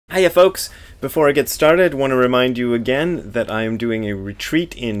Hiya folks! Before I get started, I want to remind you again that I am doing a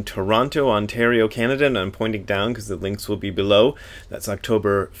retreat in Toronto, Ontario, Canada, and I'm pointing down because the links will be below. That's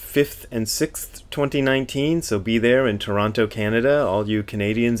October 5th and 6th, 2019, so be there in Toronto, Canada, all you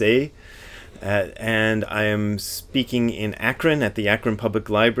Canadians, eh? And I am speaking in Akron at the Akron Public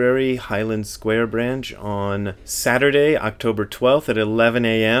Library, Highland Square branch, on Saturday, October 12th at 11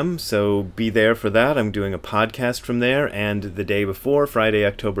 a.m. So be there for that. I'm doing a podcast from there. And the day before, Friday,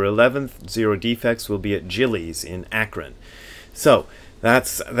 October 11th, Zero Defects will be at Jilly's in Akron. So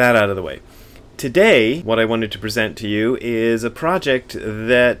that's that out of the way. Today, what I wanted to present to you is a project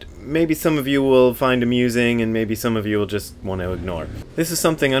that maybe some of you will find amusing and maybe some of you will just want to ignore. This is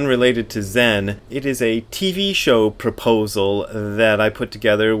something unrelated to Zen. It is a TV show proposal that I put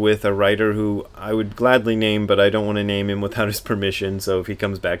together with a writer who I would gladly name, but I don't want to name him without his permission, so if he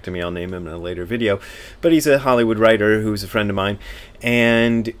comes back to me, I'll name him in a later video. But he's a Hollywood writer who's a friend of mine,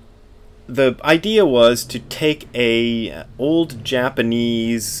 and the idea was to take a old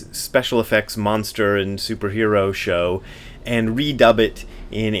Japanese special effects monster and superhero show and redub it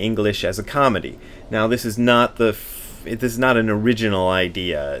in English as a comedy. Now this is not an original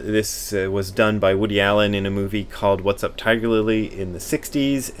idea. This was done by Woody Allen in a movie called What's Up Tiger Lily in the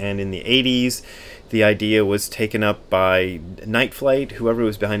 60s, and in the 80s the idea was taken up by Night Flight. Whoever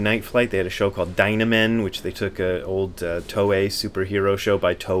was behind Night Flight, they had a show called Dynamen, which they took an old Toei superhero show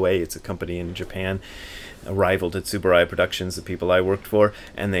by Toei. It's a company in Japan, a rival to Tsuburaya Productions, the people I worked for,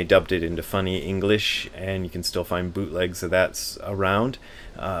 and they dubbed it into funny English, and you can still find bootlegs of that around.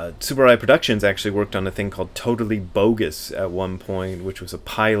 Tsuburaya Productions actually worked on a thing called Totally Bogus at one point, which was a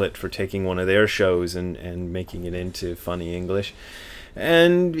pilot for taking one of their shows and making it into funny English.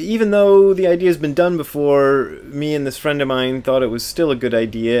 And even though the idea has been done before, me and this friend of mine thought it was still a good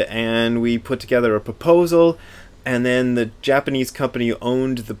idea, and we put together a proposal, and then the Japanese company who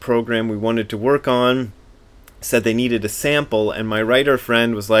owned the program we wanted to work on said they needed a sample, and my writer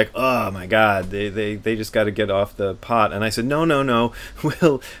friend was like, oh my god, they just got to get off the pot. And I said, no,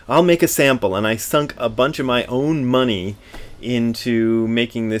 I'll make a sample. And I sunk a bunch of my own money into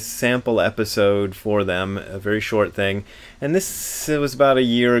making this sample episode for them, a very short thing. And this was about a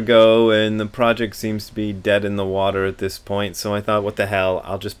year ago, and the project seems to be dead in the water at this point, so I thought, what the hell,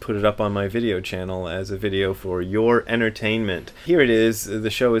 I'll just put it up on my video channel as a video for your entertainment. Here it is. The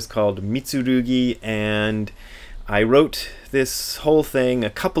show is called Mitsurugi, and I wrote this whole thing. A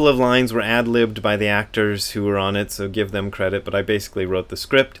couple of lines were ad-libbed by the actors who were on it, so give them credit, but I basically wrote the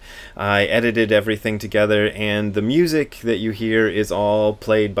script. I edited everything together, and the music that you hear is all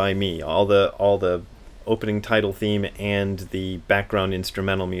played by me. All the opening title theme and the background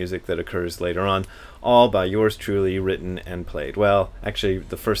instrumental music that occurs later on, all by yours truly, written and played. Well, actually,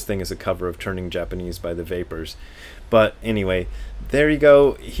 the first thing is a cover of Turning Japanese by the Vapors. But anyway, there you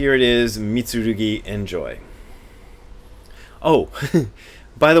go. Here it is, Mitsurugi. Enjoy. Oh,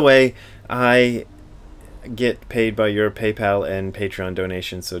 by the way, I get paid by your PayPal and Patreon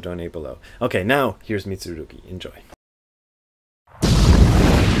donations, so donate below. Okay, now here's Mitsurugi. Enjoy.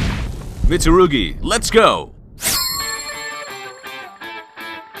 Mitsurugi, let's go!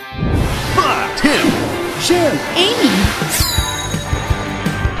 Tim! Jim! Amy!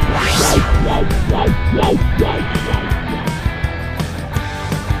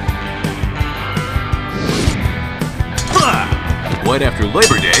 Right after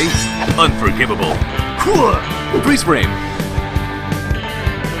Labor Day, unforgivable. Freeze frame.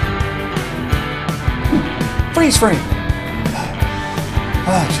 Freeze frame!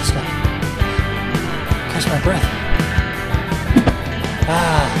 I just gotta catch my breath.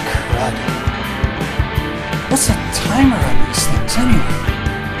 Crud. What's the timer on these things anyway?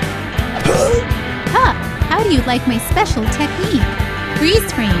 Huh, how do you like my special technique?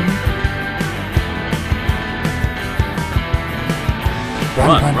 Freeze frame.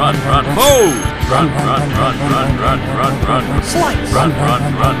 Run. Hold! Run. Slice! Run.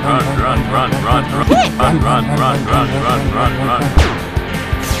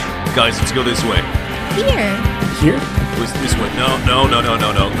 Guys, let's go this way. Here. Here? This way. No.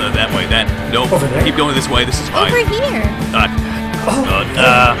 That way. No. Over there? Keep going this way. This is fine. Over here.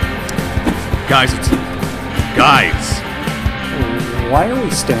 Guys. Why are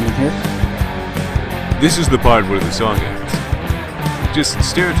we standing here? This is the part where the song ends. Just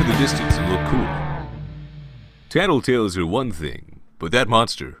stare into the distance and look cool. Tattletales are one thing, but that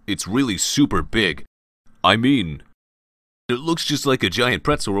monster, it's really super big. I mean, it looks just like a giant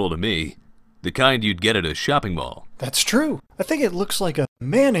pretzel roll to me. The kind you'd get at a shopping mall. That's true. I think it looks like a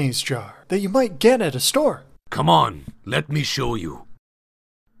mayonnaise jar that you might get at a store. Come on, let me show you.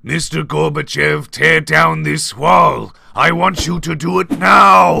 Mr. Gorbachev, tear down this wall. I want you to do it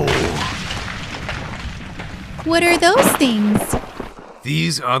now. What are those things?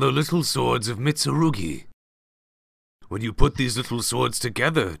 These are the little swords of Mitsurugi. When you put these little swords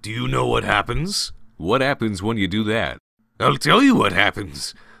together, do you know what happens? What happens when you do that? I'll tell you what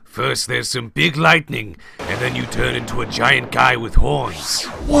happens. First, there's some big lightning, and then you turn into a giant guy with horns.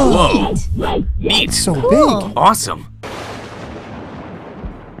 Whoa! Neat! So Cool. big! Awesome!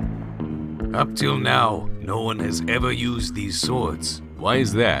 Up till now, no one has ever used these swords. Why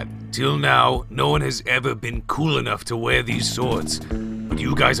is that? Till now, no one has ever been cool enough to wear these swords. But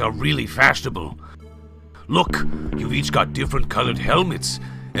you guys are really fashionable. Look, you've each got different colored helmets,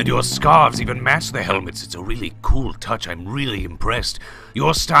 and your scarves even match the helmets. It's a really cool touch. I'm really impressed.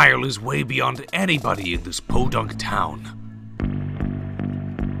 Your style is way beyond anybody in this podunk town.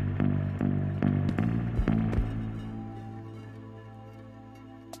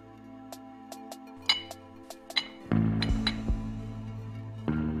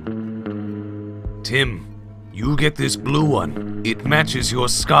 Tim, you get this blue one. It matches your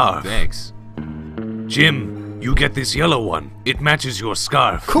scarf. Thanks. Jim, you get this yellow one. It matches your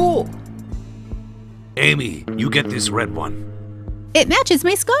scarf. Cool! Amy, you get this red one. It matches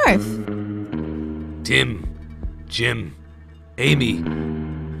my scarf. Tim, Jim, Amy,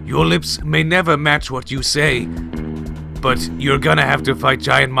 your lips may never match what you say, but you're gonna have to fight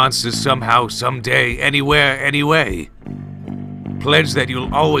giant monsters somehow, someday, anywhere, anyway. Pledge that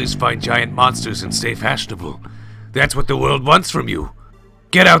you'll always find giant monsters and stay fashionable. That's what the world wants from you.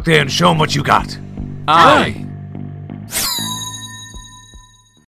 Get out there and show them what you got. Aye.